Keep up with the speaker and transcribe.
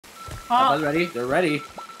Are they ready? They're ready.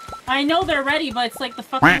 I know they're ready, but it's like the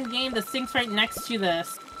fucking game that sinks right next to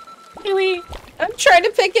this. Kiwi! I'm trying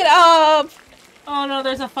to pick it up! Oh no,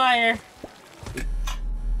 there's a fire.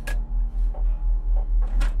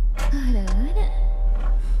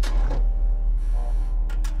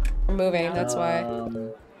 We're moving, that's why.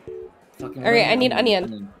 Okay, I need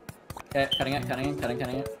onion. Okay, cutting it.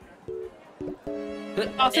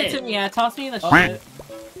 Toss it to me, yeah. Toss me the shit.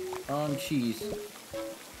 Cheese.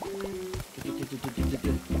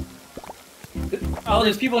 Oh,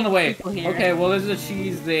 there's people in the way. Okay, well, there's a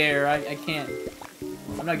cheese there. I can't.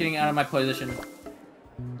 I'm not getting out of my position.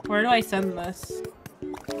 Where do I send this?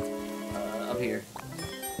 Up here.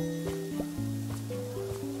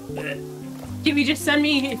 Can we just send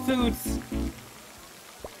me foods?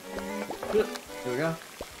 Here we go.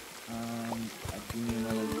 I do need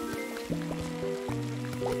another.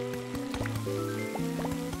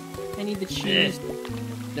 I need the cheese.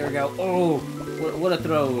 There we go. Oh, what a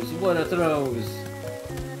throws! What a throws!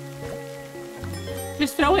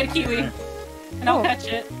 Just throw it, Kiwi, and I'll catch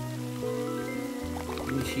it.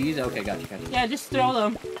 Any cheese? Okay, gotcha. Yeah, just throw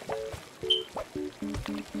them.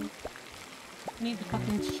 I need the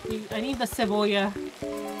fucking cheese. I need the cebolla.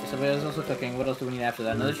 Somebody's also cooking. What else do we need after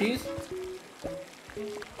that? Another cheese?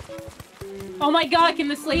 Oh my god, can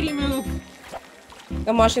this lady move?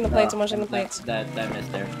 I'm washing the plates, I'm washing the plates. That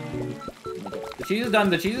missed there. The cheese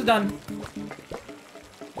is done,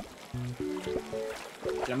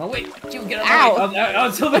 Get on my way! Get on my way! I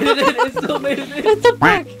still made it in! It still made it in! What the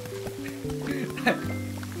fuck?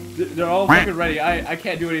 They're all fucking ready. I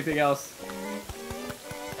can't do anything else.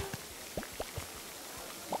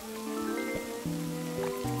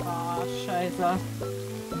 Aw, scheiße.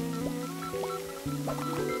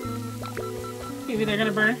 Maybe they're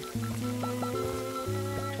gonna burn.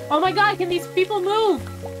 Oh my god, can these people move?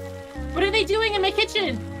 What are they doing in my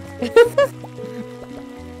kitchen?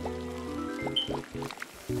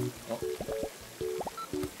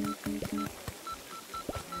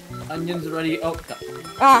 Onions ready. Oh, God.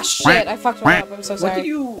 Ah, shit, I fucked one up. I'm so sorry. What do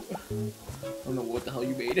you... I don't know what the hell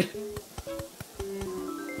you made.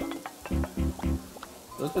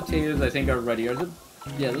 Those potatoes, I think, are ready. Are they...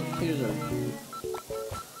 Yeah, those potatoes are...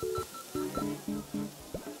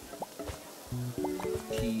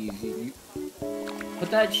 Cheese. Put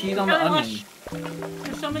that cheese on the onion.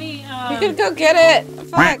 There's so many, You can go get it!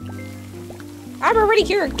 Fuck! I'm already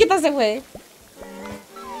here! Get this away!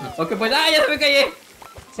 Okay, pues... ¡Ah, ya se me callé!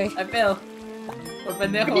 Sí. I fell. Por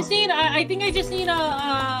pendejo. I think I just need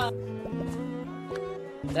a,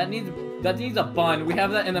 That needs a bun. We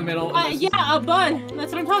have that in the middle. yeah, a bun.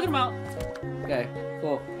 That's what I'm talking about. Okay,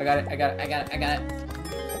 cool. I got it.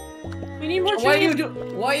 We need more trees.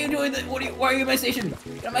 Why are you doing that? Why are you in my station?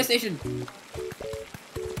 Get on my station.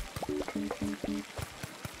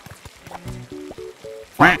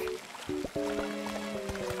 Fuck.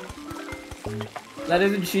 That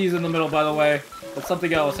isn't cheese in the middle, by the way. That's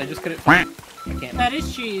something else. I just couldn't. I can't. That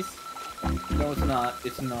is cheese. No, it's not.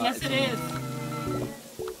 It's not. Yes, it is.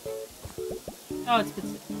 Oh, it's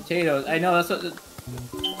potatoes. I know, that's what...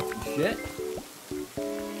 Shit.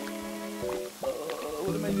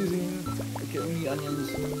 What am I using? Okay, we need onions.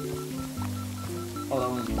 Oh, that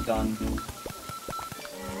one's done.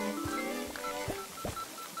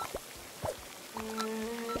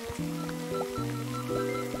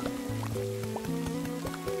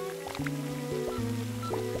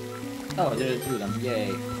 Oh, I did it through them.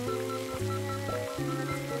 Yay.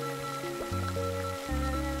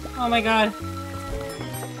 Oh my god.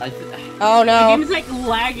 Oh no. The game's like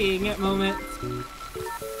lagging at moments.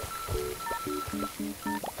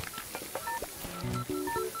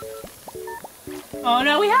 Oh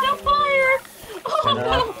no, we had a fire! Oh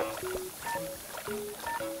no!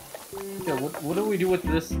 Okay, what do we do with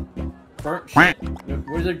this burnt shit?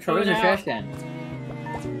 Where's the trash can?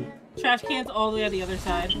 Trash can's all the way on the other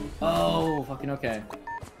side. Oh, fucking okay.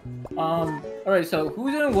 Alright, so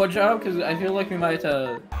who's doing what job? Because I feel like we might, we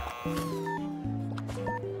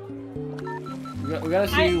gotta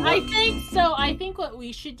see what... I think so. I think what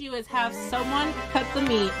we should do is have someone cut the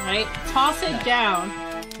meat, right? Toss it down.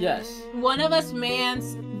 Yes. One of us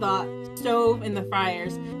mans the stove and the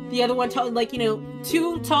fryers. The other one,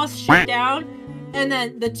 two toss shit down, and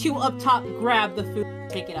then the two up top grab the food and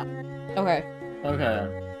take it up. Okay. Okay.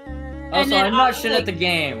 Oh, so I'm not shit at the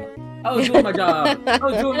game. I was doing my job.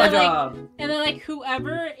 And then, like,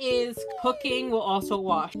 whoever is cooking will also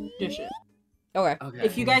wash dishes. Okay.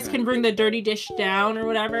 If you guys can bring the dirty dish down or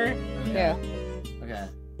whatever. Yeah. Okay.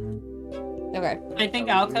 Okay. I think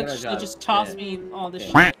I'll cook, so just toss me all the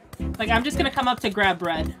shit. Like, I'm just gonna come up to grab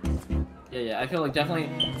bread. Yeah. I feel like definitely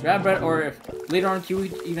grab bread, or if later on, can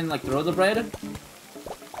you even like throw the bread?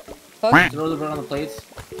 Throw the bread on the plates.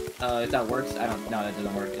 If that works, I don't. No, that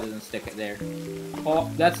doesn't work. It doesn't stick it there. Oh,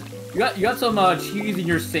 that's you got some cheese in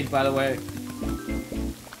your sink, by the way.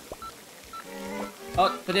 Oh,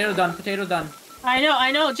 potato done. Potato done.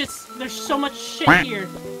 I know. Just there's so much shit here.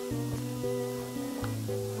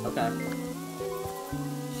 Okay.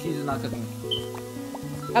 Cheese is not cooking.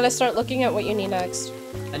 Let's start looking at what you need next.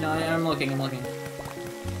 I know. I'm looking.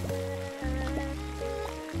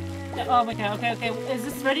 Oh my god. Okay. Is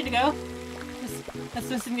this ready to go? That's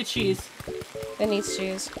missing the cheese. It needs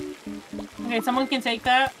cheese. Okay, someone can take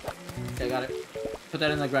that. Okay, got it. Put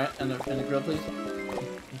that in the grill, please.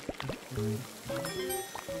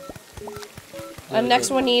 Next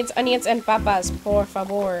one needs onions and papas, por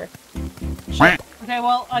favor. Okay,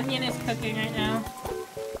 well, onion is cooking right now.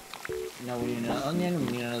 No, we need an onion.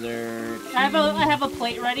 We need another cheese. I have a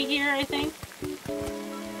plate ready here, I think.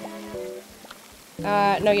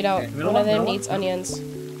 No you don't. Okay, one of them needs onions.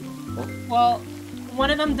 Well, one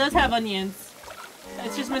of them does have onions.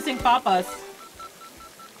 It's just missing papas.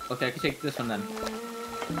 Okay, I can take this one then.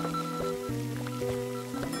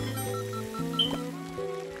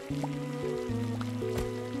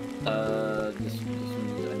 This one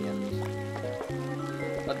needs onions.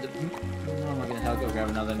 Oh my goodness, I'll go grab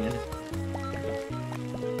another onion.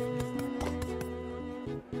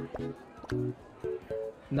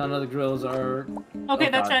 None of the grills are... Okay,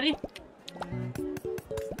 oh, that's God. ready.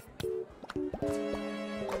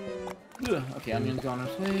 Ugh, okay, onions going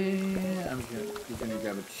this way. I'm gonna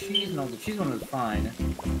grab a cheese. No, the cheese one was fine.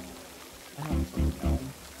 I don't fucking know.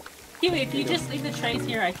 Kiwi, if you just leave the trays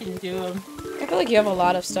here, I can do them. I feel like you have a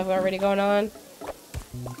lot of stuff already going on.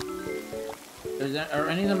 Are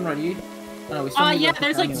any of them ready? Oh, no, we still need yeah,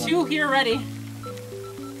 there's like two here ready.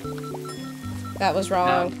 That was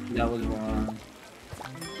wrong. That was wrong.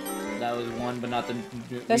 That was one, but not the.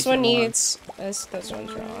 This one needs. This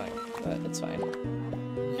one's wrong, but it's fine.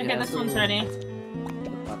 Okay, this one's ready.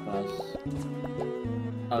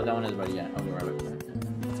 Oh, that one is ready. Yeah, I'll be right back.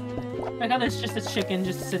 I thought there's just a chicken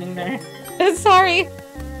just sitting there. Sorry.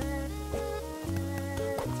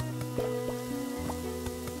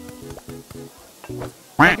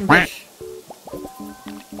 Fucking bitch.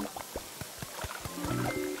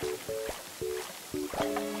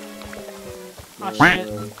 Oh shit.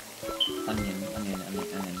 Onion.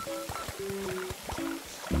 Okay.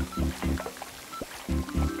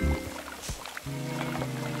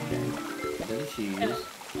 Cheese.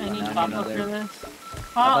 I need papa for this.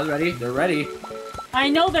 Papa's ready? They're ready. I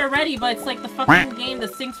know they're ready, but it's like the fucking game. The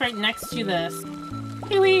sink's right next to this.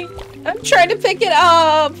 Kiwi! I'm trying to pick it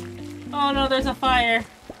up! Oh no, there's a fire.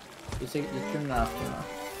 Just turn it off.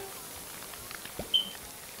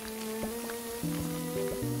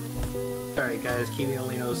 Alright guys, Kiwi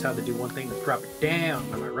only knows how to do one thing, to drop it down,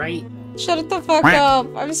 am I right? Shut it the fuck up!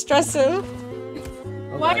 I'm stressing.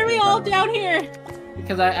 Why are we all down here?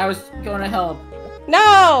 Because I was going to help.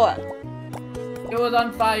 No! It was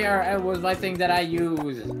on fire. It was my thing that I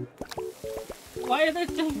used. Why are there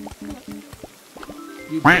things?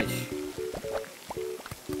 You bitch.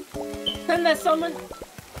 Then there's someone.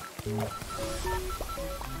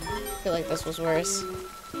 I feel like this was worse.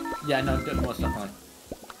 Yeah, no, most definitely.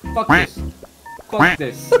 Fuck this. Fuck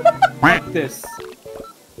this. Fuck this.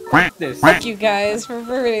 Fuck this. Fuck you guys for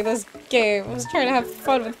ruining this game. I was trying to have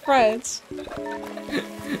fun with friends.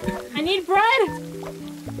 I need bread!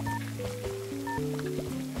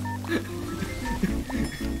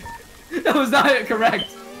 That was not correct.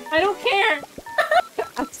 I don't care!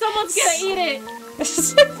 Someone's gonna eat it!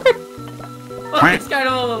 Fuck this kind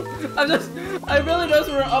of. I really noticed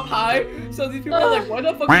we're up high, so these people are like, why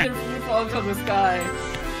the fuck is there food falling from the sky?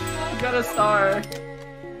 You got a star.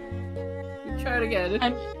 Try it again.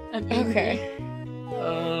 I'm Okay.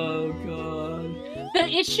 Oh god. The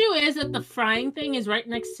issue is that the frying thing is right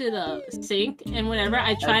next to the sink, and whenever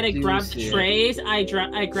I try to grab the trays, I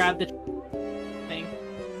grab the thing.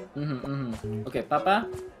 Okay, papa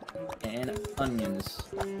and onions.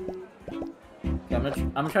 Okay,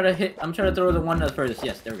 I'm gonna try to throw the one that's furthest.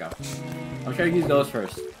 Yes, there we go. I'm trying to use those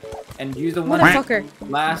first, and use the one that's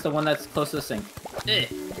last, the one that's close to the sink. There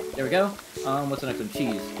we go. What's the next one?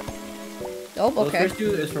 Cheese. Oh, okay. Those first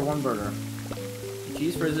two is for one burger.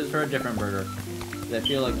 Cheese first is for a different burger. I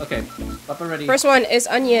feel like okay. Papa ready. First one is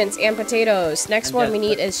onions and potatoes. Next one we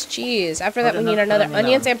need is cheese. After that we need another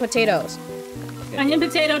onions and potatoes. Okay. Onion,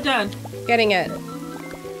 potato, done. Getting it.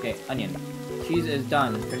 Okay, onion. Cheese is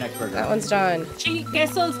done for next burger. That one's done.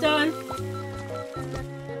 Queso's done.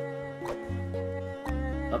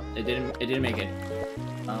 Oh, it didn't make it.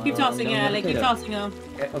 Keep tossing no, it, no like, keep potato. tossing them.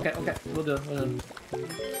 Okay. We'll do.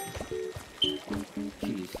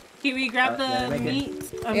 Cheese. Can we grab did I the make it?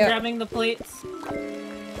 meat? I'm Yeah. grabbing the plates.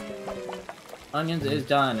 Onions is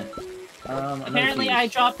done. Another Apparently, cheese. I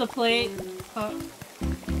dropped the plate. Oh,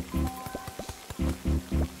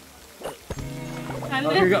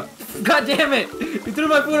 here we go. God damn it! You threw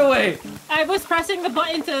my food away! I was pressing the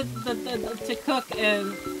button to cook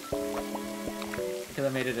and Because I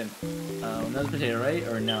made it in. Another potato, right?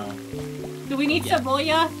 Or no? do we need Yeah.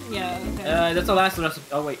 cebolla? Yeah. Okay. That's the last recipe.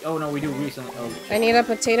 Oh wait. Oh no, we do recently. Oh. I need a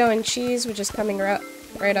potato and cheese, which is coming right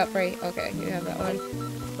up. Okay, you have that one.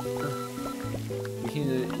 We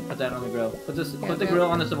need to put that on the grill. Put the Yeah. grill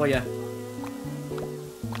on the cebolla.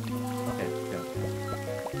 Okay. Go.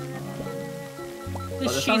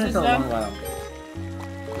 This this cheese one is for a long done. while.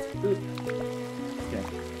 Ooh. Okay.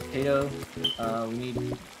 Potato. We need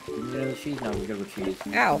another cheese. No, we're good with cheese.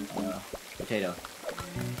 Ow. Potato.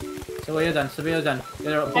 Cebolla's done. Cebolla's done.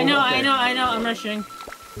 I know. I'm rushing.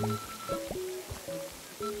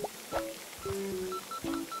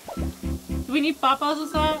 Do we need papas or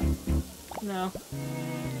something? No.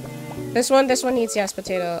 This one needs yes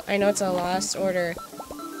potato. I know it's a last order.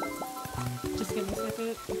 Just give me a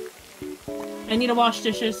second. I need to wash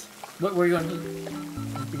dishes. What were you going?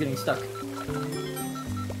 You're getting stuck.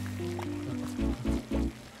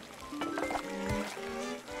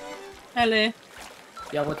 Hello.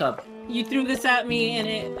 Yeah, what's up? You threw this at me and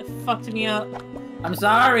it fucked me up. I'm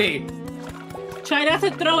sorry. Try not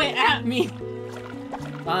to throw it at me.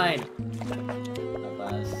 Fine.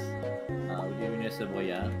 Papas. We're giving you a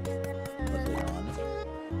cebolla. What's it on?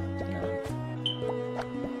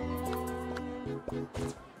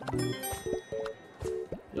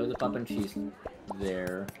 Throw the pop and cheese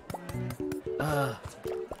there.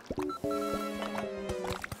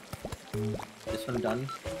 This one done?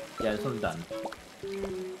 Yeah, this one's done.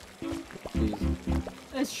 Cheese.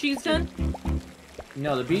 Is cheese done?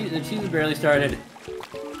 No, the cheese is barely started.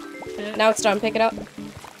 Shit. Now it's done. Pick it up.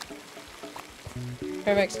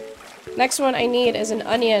 Perfect. Next one I need is an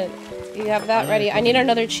onion. You have that ready. I need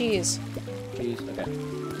another cheese. Cheese, okay.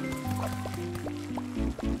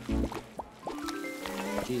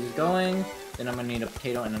 Cheese is going. Then I'm gonna need a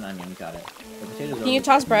potato and an onion. Got it. The potatoes Can you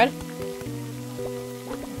toss bread?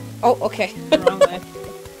 Oh, okay. Wrong way.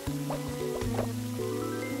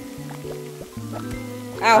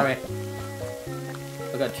 Ow. Alright.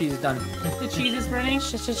 Oh god, cheese is done. The cheese is burning.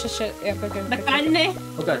 Shit. Yeah, okay. The carne.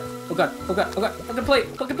 Oh god. Fucking plate!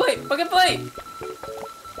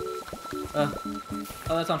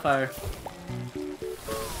 Oh, that's on fire.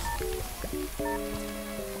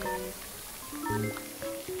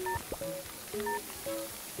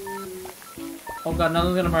 Oh god, another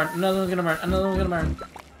one's gonna burn.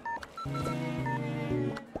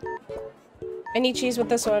 I need cheese with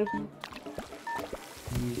this one.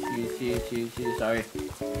 Cheese, sorry.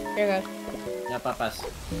 You're good. Yeah, papas.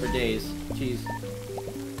 For days. Cheese.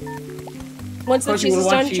 Once the course you cheese is would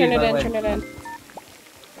want done, cheese, turn it by the in, way. turn it in.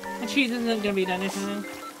 The cheese isn't gonna be done, isn't it?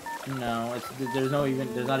 No, there's not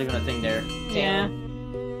even a thing there. Yeah.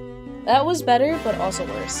 That was better, but also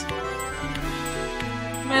worse.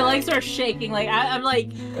 My legs are shaking. Like I'm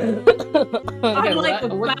like, I'm like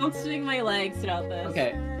bouncing my legs throughout this.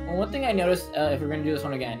 Okay. Well, one thing I noticed, if we're gonna do this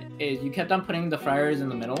one again, is you kept on putting the fryers in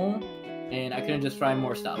the middle, and I couldn't just fry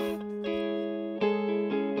more stuff.